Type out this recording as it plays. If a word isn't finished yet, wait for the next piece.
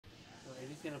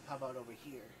gonna pop out over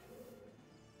here.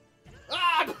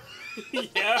 Ah!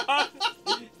 Yeah!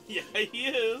 Yeah, he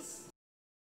is!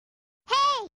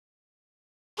 Hey!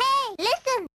 Hey,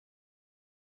 listen!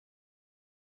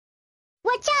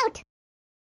 Watch out!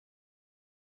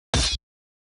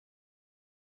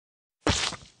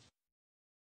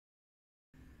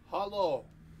 Hello.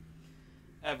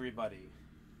 Everybody.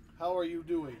 How are you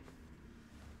doing?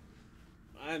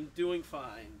 I'm doing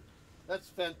fine. That's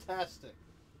fantastic.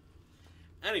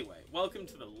 Anyway, welcome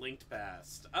to the Linked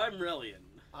Past. I'm Releon.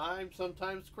 I'm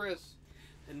sometimes Chris.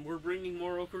 And we're bringing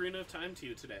more Ocarina of Time to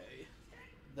you today.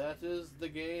 That is the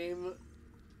game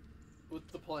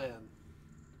with the plan.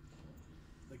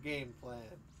 The game plan.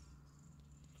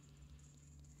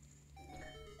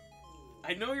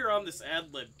 I know you're on this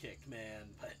ad-lib kick, man,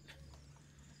 but...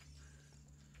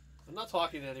 I'm not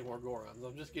talking to any more Gorons.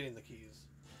 I'm just getting the keys.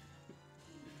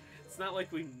 It's not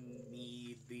like we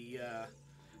need the,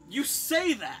 You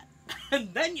say that!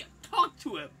 And then you talk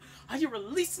to him! Are you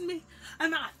releasing me?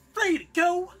 Am I free to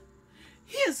go?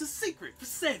 Here's a secret for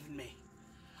saving me.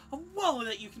 A wall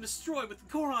that you can destroy with the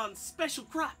GORONS special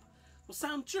crop will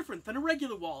sound different than a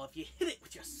regular wall if you hit it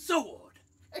with your sword.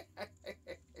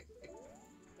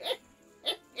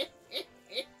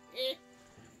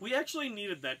 We actually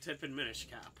needed that tip in Minish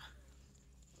Cap.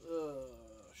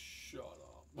 Shut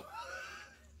up.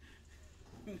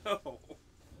 No.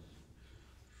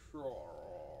 Shut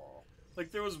up.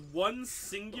 Like, there was one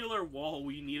singular wall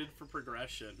we needed for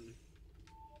progression.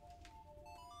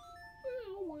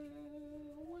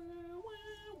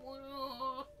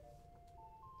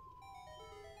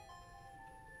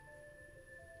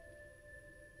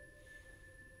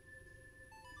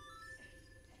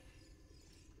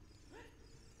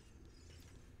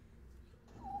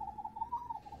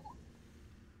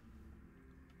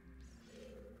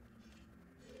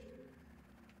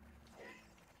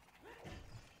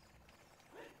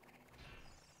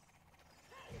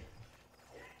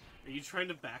 Are you trying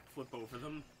to backflip over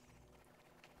them?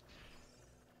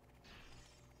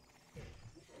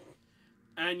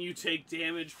 And you take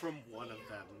damage from one of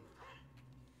them.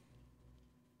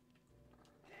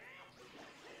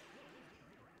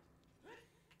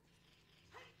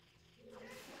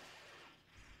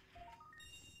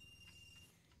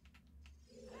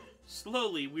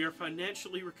 Slowly, we are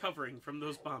financially recovering from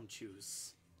those bomb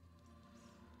chews.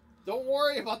 Don't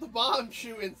worry about the bomb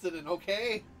shoe incident,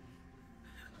 okay?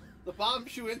 The bomb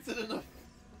shoe incident of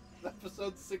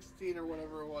episode 16 or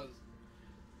whatever it was.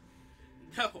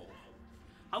 No.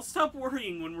 I'll stop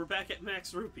worrying when we're back at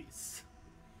max rupees.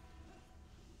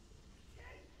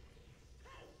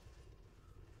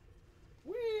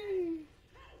 Whee!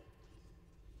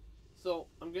 So,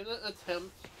 I'm gonna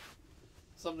attempt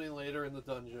something later in the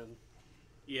dungeon.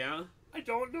 Yeah? I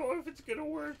don't know if it's gonna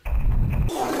work.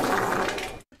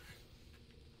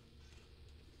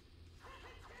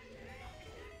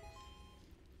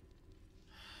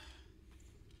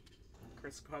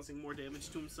 Chris causing more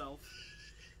damage to himself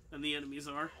than the enemies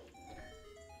are.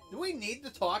 Do we need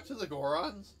to talk to the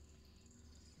Gorons?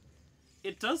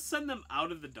 It does send them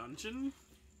out of the dungeon.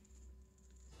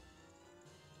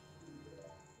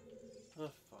 Fine.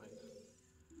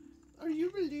 Are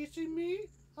you releasing me?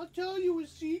 I'll tell you a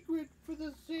secret for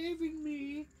the saving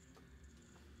me.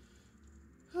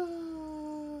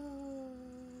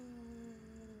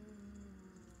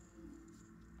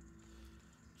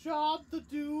 Job to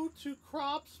do to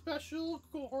crop special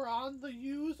Goron. The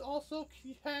use also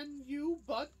can you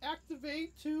but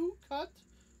activate to cut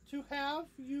to have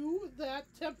you that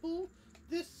temple.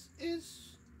 This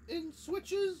is in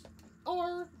switches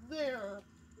are there.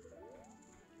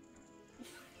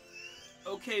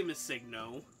 Okay, Miss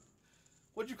Signo.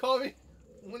 What'd you call me?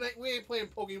 We ain't playing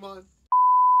Pokemon.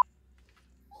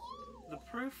 The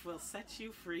proof will set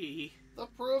you free. The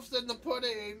proof's in the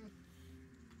pudding.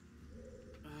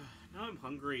 Now I'm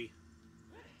hungry.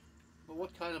 But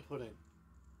what kind of pudding?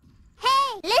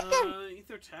 Hey, listen!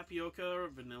 Either tapioca or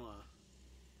vanilla.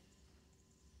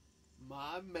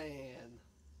 My man.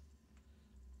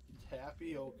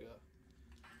 Tapioca.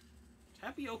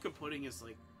 Tapioca pudding is,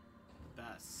 like,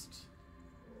 best.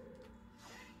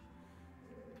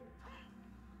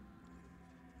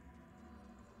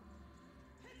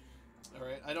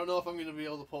 Alright, I don't know if I'm going to be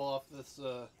able to pull off this,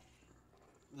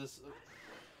 this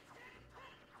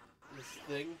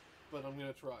thing, but I'm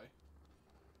going to try.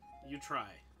 You try.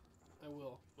 I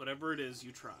will. Whatever it is,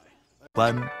 you try.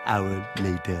 1 hour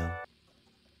later.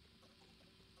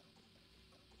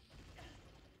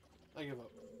 I give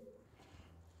up.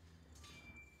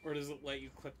 Or does it let you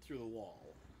clip through the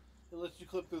wall? It lets you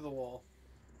clip through the wall.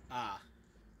 Ah.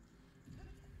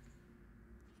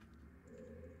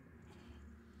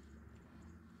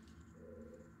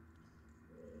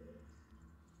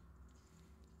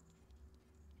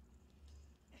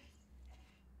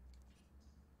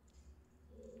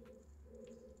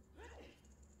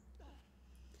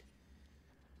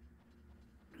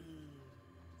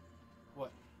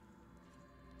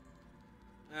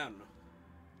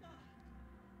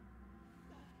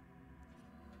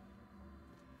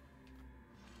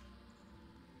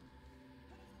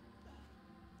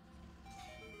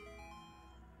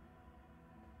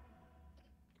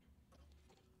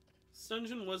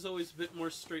 dungeon was always a bit more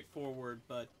straightforward,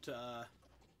 but, I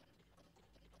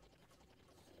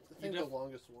think the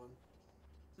longest one.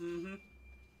 Mm-hmm.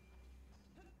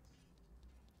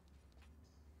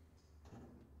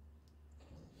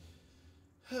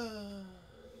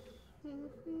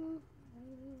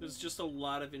 There's just a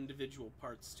lot of individual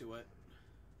parts to it.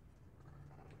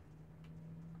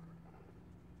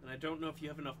 And I don't know if you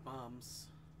have enough bombs.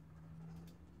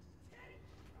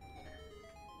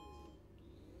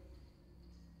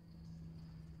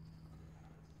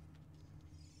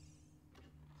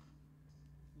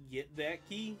 Get that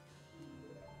key?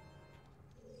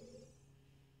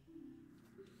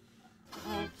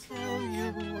 I'll tell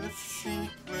you a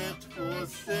secret for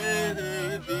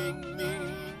saving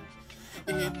me.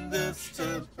 In this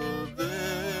temple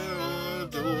there are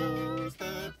doors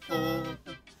that fall.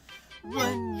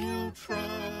 When you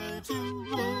try to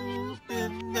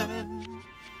open them,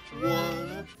 one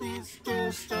of these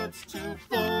doors starts to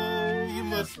fall. You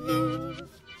must move.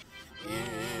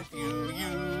 If you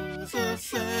use a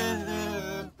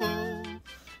sample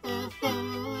of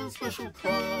a special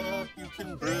prop, you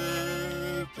can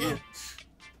break it.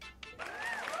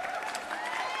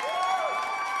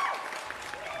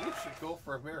 You should go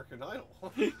for American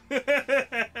Idol.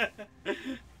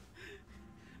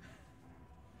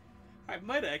 I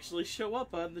might actually show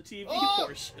up on the TV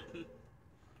portion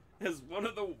as one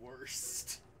of the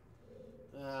worst.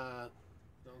 Don't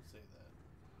say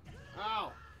that.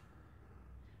 Ow!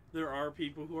 There are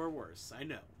people who are worse, I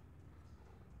know.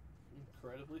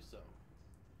 Incredibly so.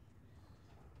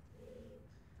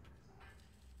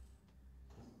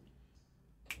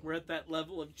 We're at that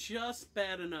level of just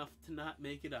bad enough to not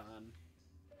make it on.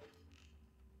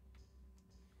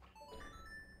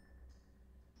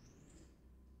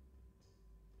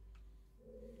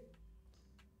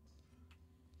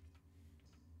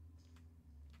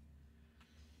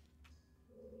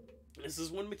 This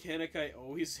is one mechanic I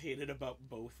always hated about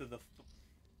both of the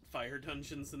fire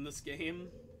dungeons in this game.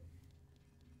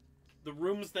 The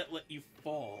rooms that let you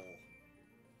fall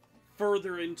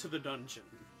further into the dungeon.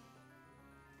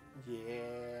 Yeah.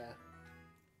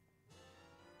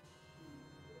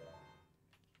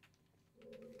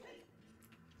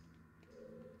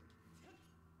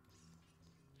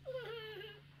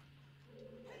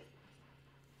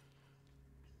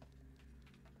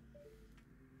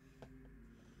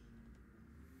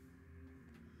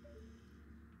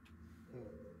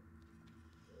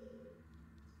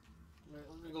 Right,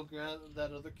 let me go grab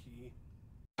that other key.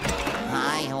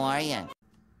 Hi, how are you?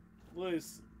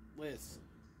 Liz.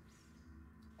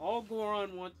 All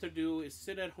Goron wants to do is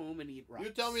sit at home and eat rocks.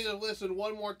 You tell me to listen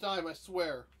one more time, I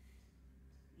swear.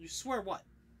 You swear what?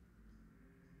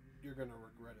 You're gonna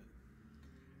regret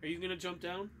it. Are you gonna jump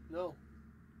down? No.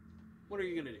 What are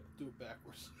you gonna do? Do it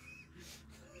backwards.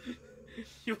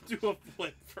 You'll do a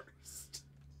flip first.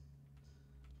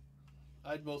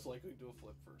 I'd most likely do a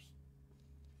flip first.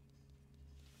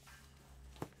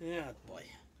 Yeah, boy.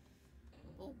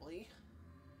 Oh boy.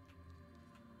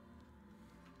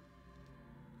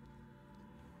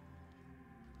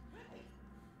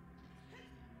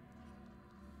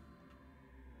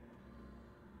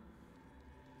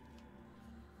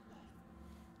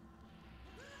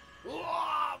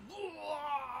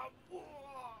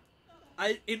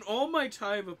 In all my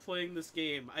time of playing this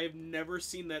game, I have never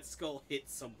seen that skull hit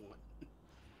someone.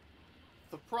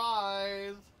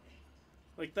 Surprise!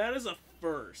 Like, that is a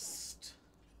first.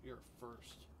 You're a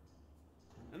first.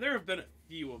 And there have been a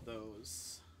few of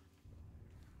those.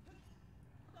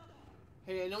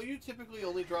 Hey, I know you typically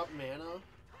only drop mana.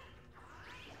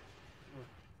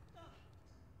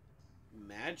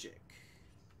 Magic.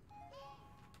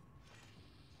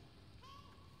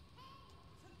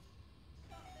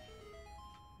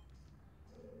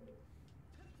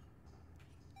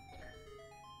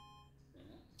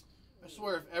 I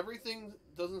swear, if everything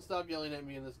doesn't stop yelling at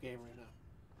me in this game right now.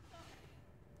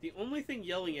 The only thing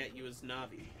yelling at you is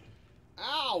Navi.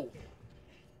 Ow!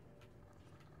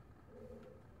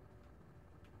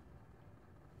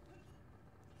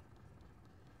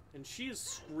 And she is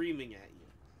screaming at you.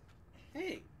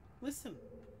 Hey, listen.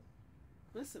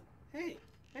 Listen. Hey,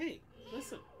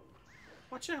 listen.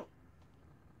 Watch out.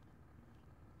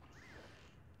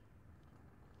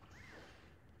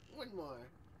 One more.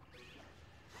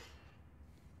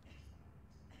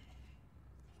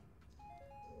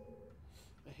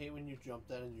 I hate when you jump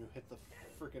that and you hit the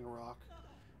freaking rock.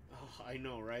 Oh, I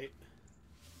know, right?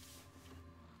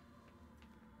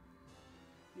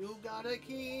 You got a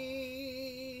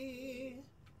key.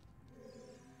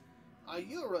 Are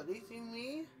you releasing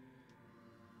me?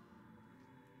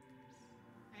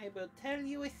 I will tell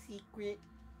you a secret.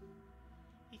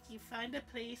 If you find a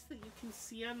place that you can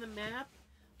see on the map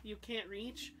you can't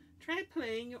reach, try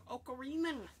playing your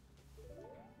Ocarina.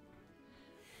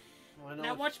 Well, I know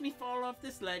Now it's- watch me fall off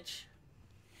this ledge.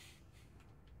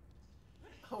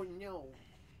 Oh no.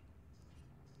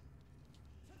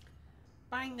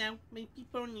 Bye now, my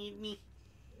people need me.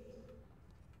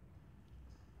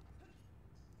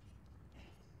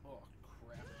 Oh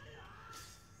crap.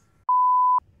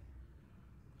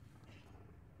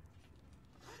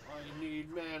 I need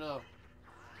mana.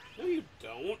 No you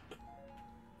don't.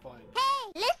 Fine.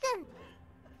 Hey, listen!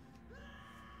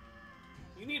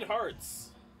 You need hearts.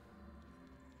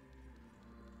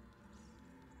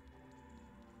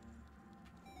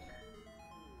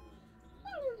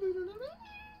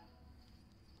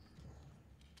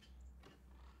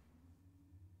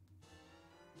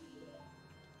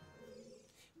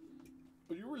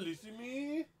 Are you releasing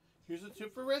me? Here's a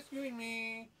tip for rescuing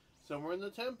me. Somewhere in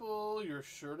the temple, you're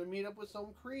sure to meet up with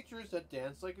some creatures that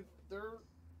dance like they're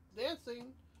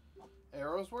dancing.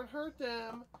 Arrows won't hurt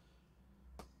them.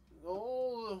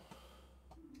 Oh.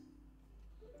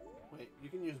 Wait, you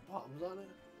can use bombs on it?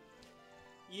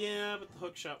 Yeah, but the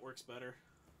hook shot works better.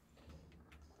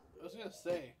 I was gonna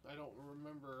say, I don't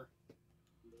remember.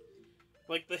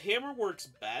 Like, the hammer works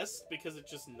best because it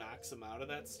just knocks him out of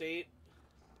that state.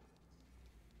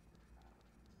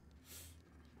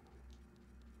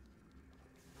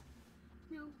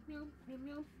 Meow, meow, meow,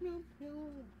 meow, meow, meow.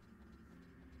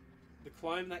 The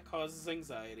climb that causes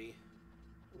anxiety.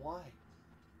 Why?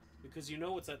 Because you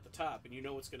know what's at the top, and you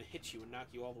know what's going to hit you and knock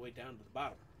you all the way down to the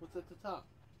bottom. What's at the top?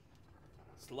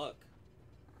 It's luck.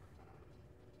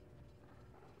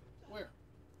 Where?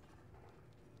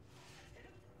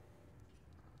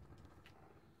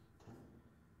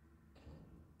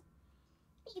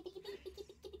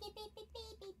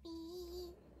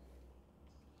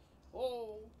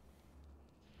 Oh.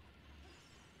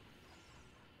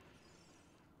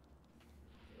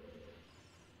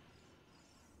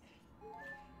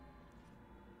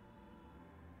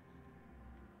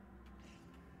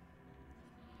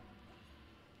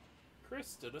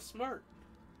 Chris did a smart.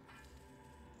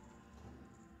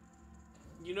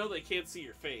 You know they can't see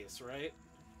your face, right?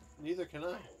 Neither can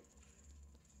I.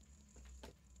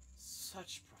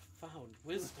 Such profound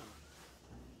wisdom.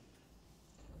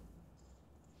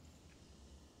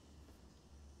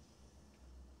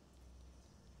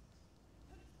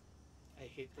 I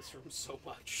hate this room so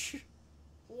much.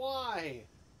 Why?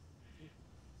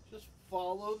 Just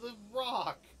follow the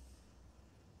rock.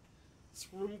 This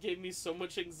room gave me so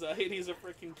much anxiety as a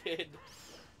freaking kid.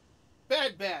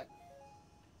 Bad bat.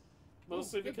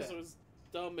 Mostly Ooh, good because bat. I was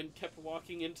dumb and kept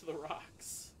walking into the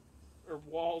rocks. Or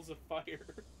walls of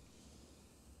fire.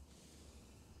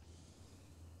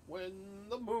 When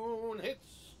the moon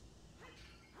hits.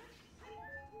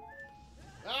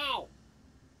 Ow!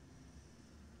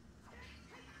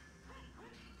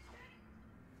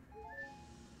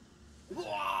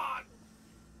 What?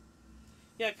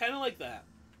 Yeah, kind of like that.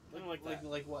 Kind of like that.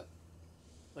 Like what?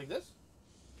 Like this?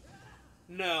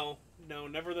 No,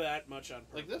 never that much on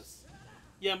purpose. Like this?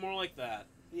 Yeah, more like that.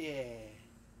 Yeah.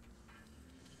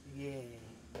 Yeah.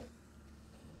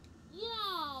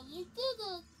 Yeah, you did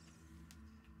it!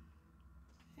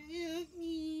 Help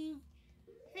me!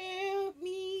 Help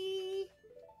me!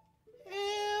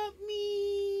 Help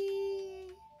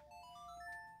me!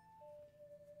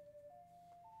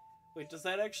 Wait, does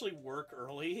that actually work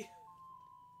early?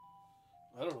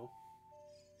 I don't know.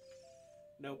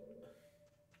 Nope.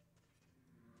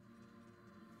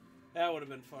 That would have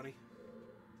been funny.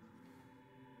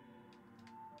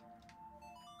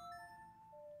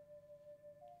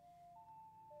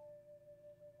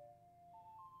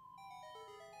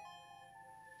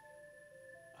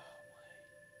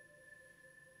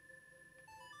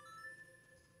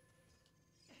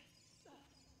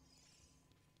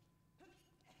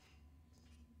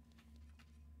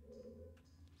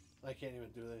 I can't even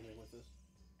do anything with this.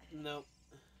 Nope.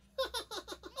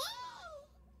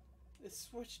 This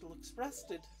switch looks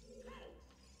rusted.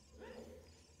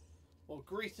 Well,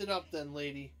 grease it up then,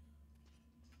 lady.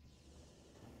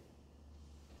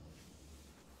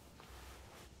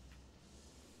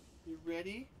 You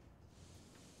ready?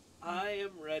 I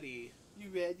am ready. You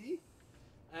ready?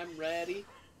 I'm ready.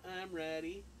 I'm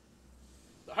ready.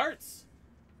 The hearts!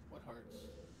 What hearts?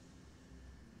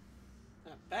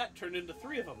 That bat turned into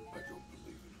 3 of them. I don't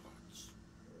believe in hearts.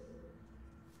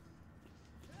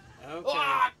 Okay.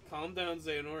 Ah! Calm down,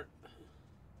 Xehanort.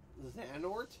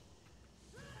 Xehanort?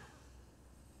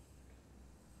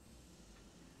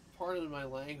 Pardon my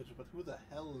language, but who the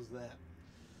hell is that?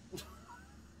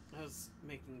 I was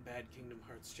making bad Kingdom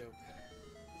Hearts joke.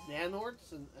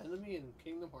 Xanort's an enemy in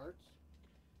Kingdom Hearts?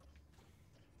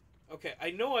 Okay,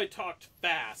 I know I talked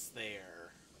fast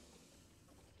there.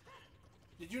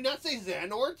 Did you not say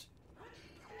Xanort?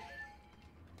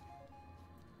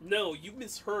 No, you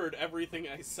misheard everything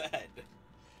I said. Did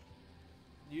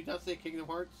you not say Kingdom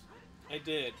Hearts? I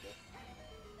did.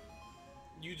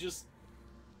 You just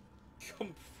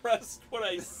compressed what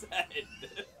I said.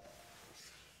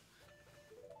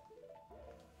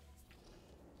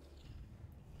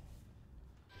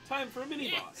 Time for a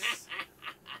mini-boss.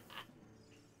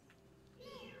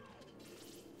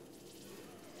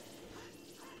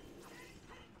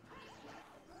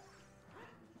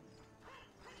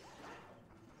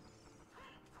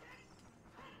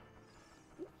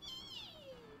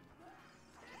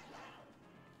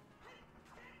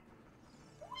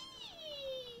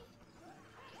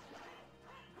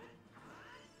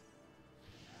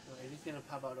 Alright, he's gonna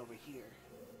pop out over here.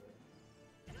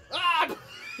 Ah!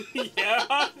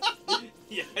 Yeah.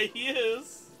 Yeah, he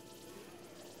is.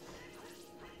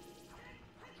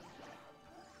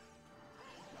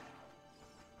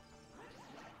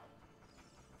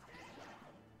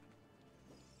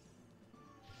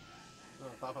 Oh,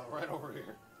 pop out right over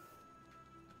here.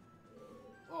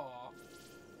 Aw.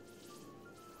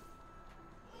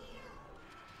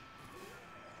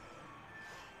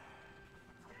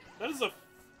 That is a...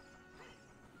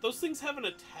 Those things have an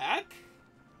attack?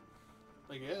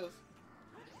 I guess.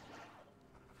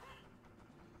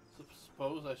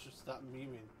 Suppose I should stop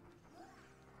memeing.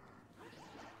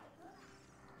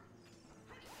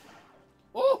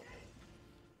 Oh!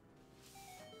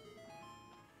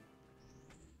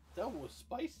 That was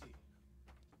spicy.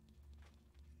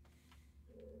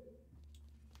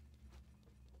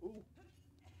 Ooh.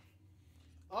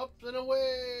 Up and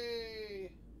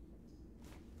away!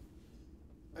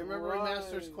 I remember in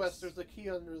Master's Quest there's a key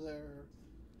under there.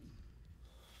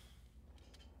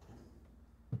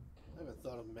 I haven't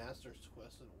thought of Master's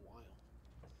Quest in a while.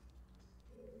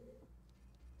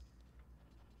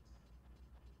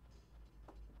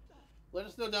 Let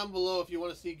us know down below if you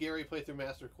want to see Gary play through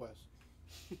Master Quest.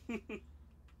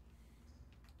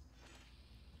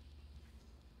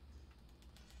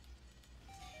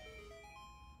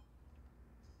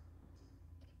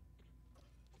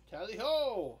 Tally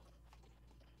ho!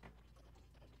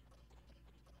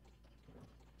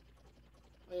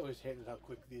 I always hated how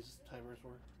quick these timers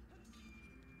were.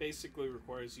 Basically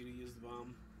requires you to use the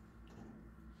bomb.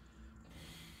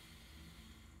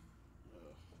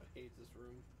 Ugh, I hate this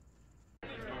room.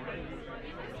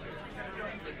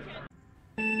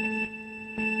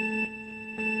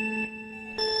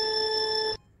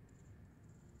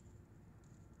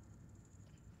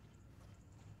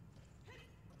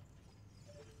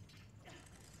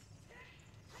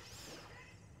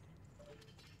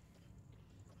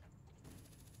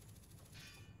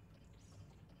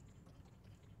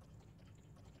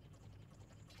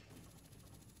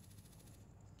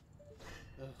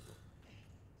 Ugh.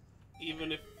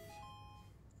 Even if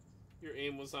your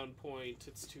aim was on point,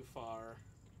 it's too far.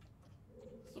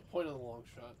 What's the point of the long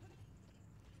shot?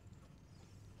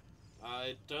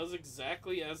 It does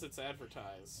exactly as it's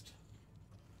advertised.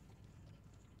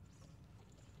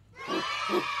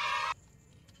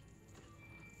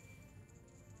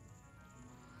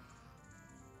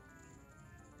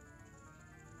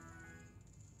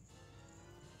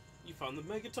 You found the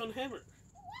Megaton Hammer.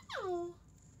 Wow.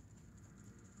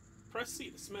 Press C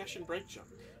to smash and break junk.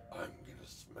 I'm gonna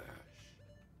smash.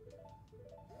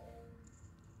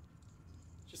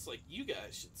 Just like you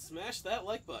guys should smash that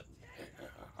like button.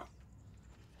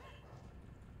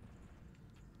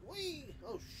 Whee!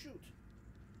 Oh shoot!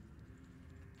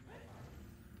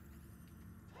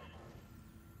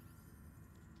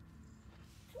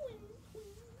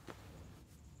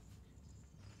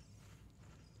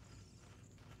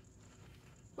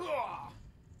 Ah!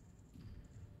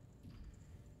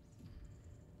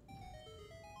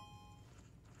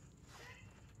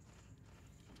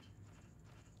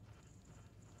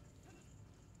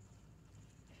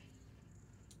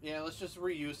 Yeah, let's just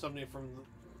reuse something from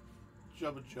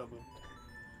Jubba Jubba.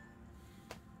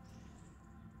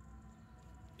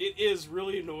 It is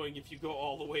really annoying if you go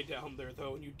all the way down there,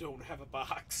 though, and you don't have a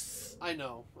box. I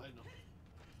know, I know.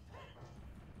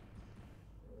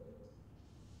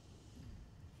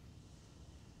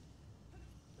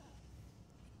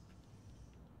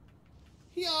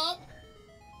 Yup!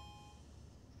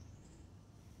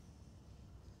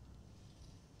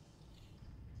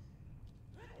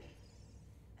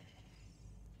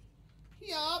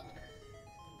 Yup!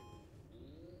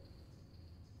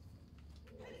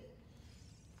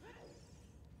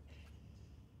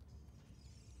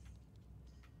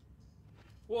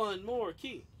 One more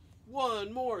key.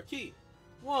 One more key.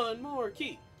 One more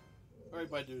key.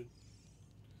 Alright, bye, dude.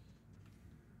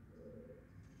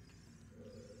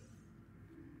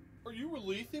 Are you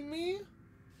releasing me?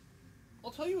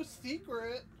 I'll tell you a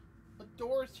secret. A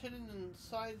door is hidden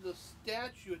inside the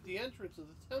statue at the entrance of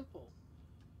the temple.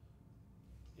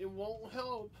 It won't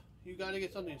help. You gotta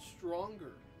get something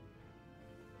stronger.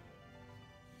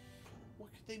 What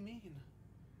could they mean?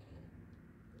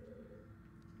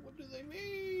 What do they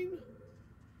mean?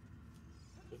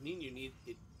 It means you need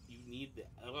it. You need the.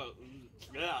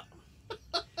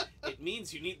 It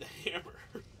means you need the hammer.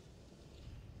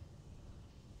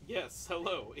 Yes,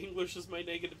 hello. English is my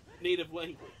native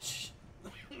language.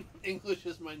 English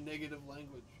is my negative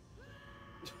language.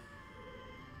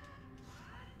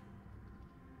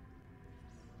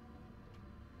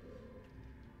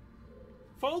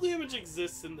 Fall damage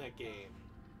exists in that game,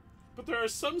 but there are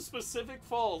some specific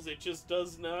falls it just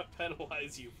does not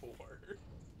penalize you for.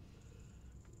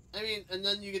 I mean, and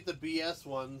then you get the BS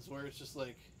ones where it's just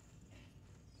like...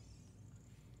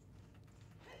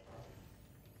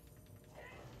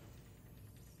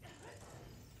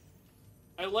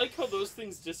 I like how those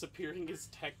things disappearing is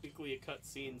technically a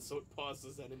cutscene, so it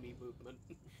pauses enemy movement.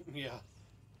 Yeah.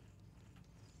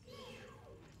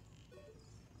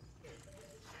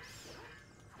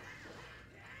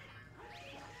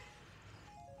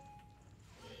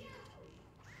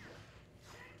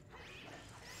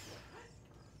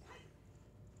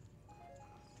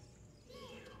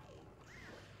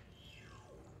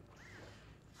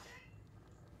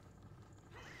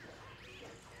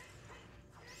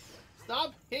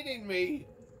 Stop hitting me!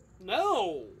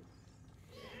 No!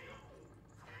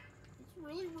 It's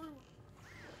really rude.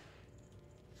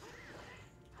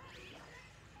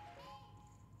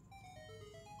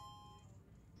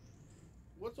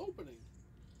 What's opening?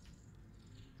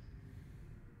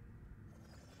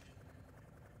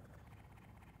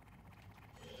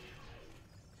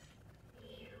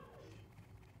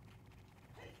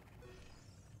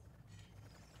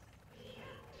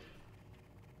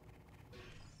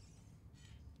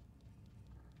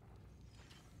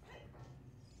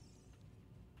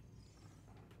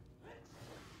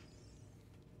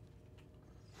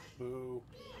 Boo.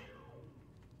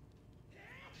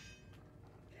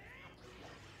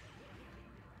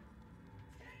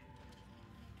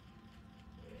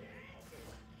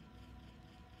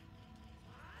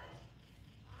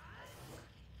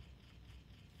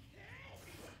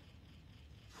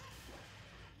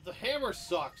 The hammer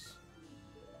sucks.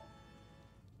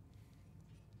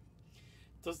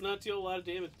 Does not deal a lot of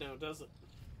damage now, does it?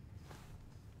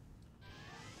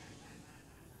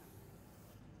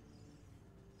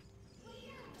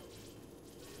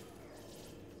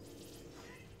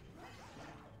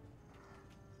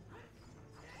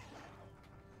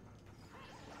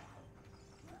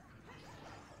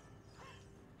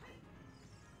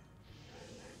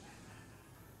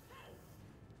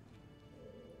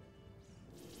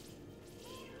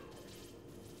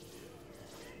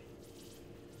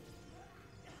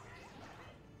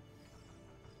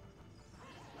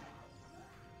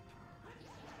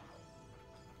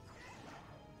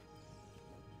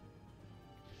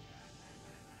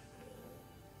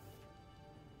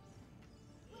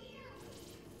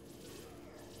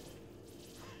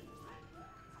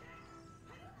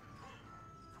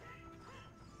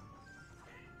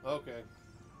 Okay.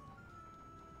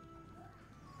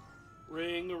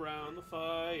 Ring around the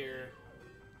fire.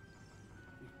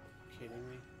 You kidding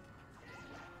me?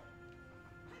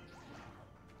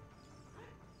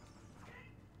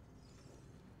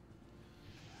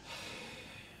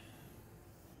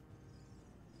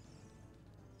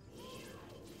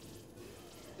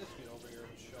 Just get over here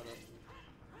and shut up.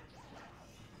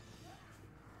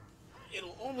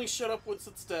 It'll only shut up once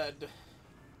it's dead.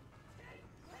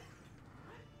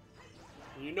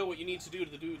 You know what you need to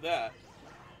do that.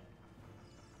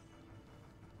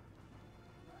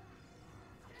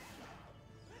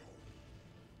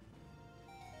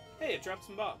 Hey, it dropped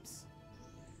some bombs.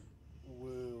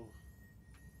 Woo.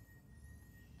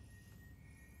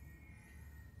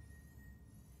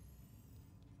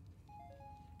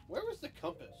 Where was the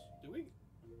compass? Do we...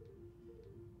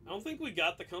 I don't think we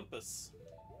got the compass.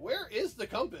 Where is the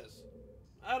compass?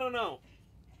 I don't know.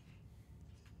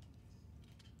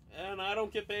 And I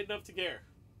don't get paid enough to care.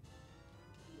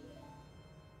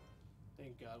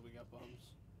 Thank God we got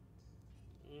bums.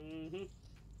 Mm-hmm.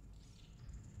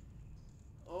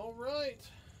 Alright.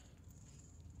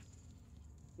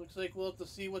 Looks like we'll have to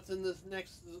see what's in this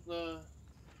next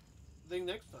thing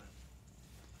next time.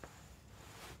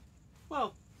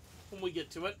 Well, when we get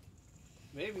to it.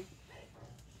 Maybe.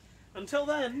 Until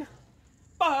then,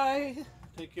 Bye.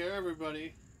 Take care,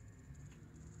 everybody.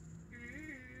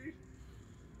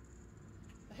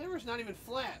 The hammer's not even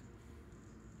flat.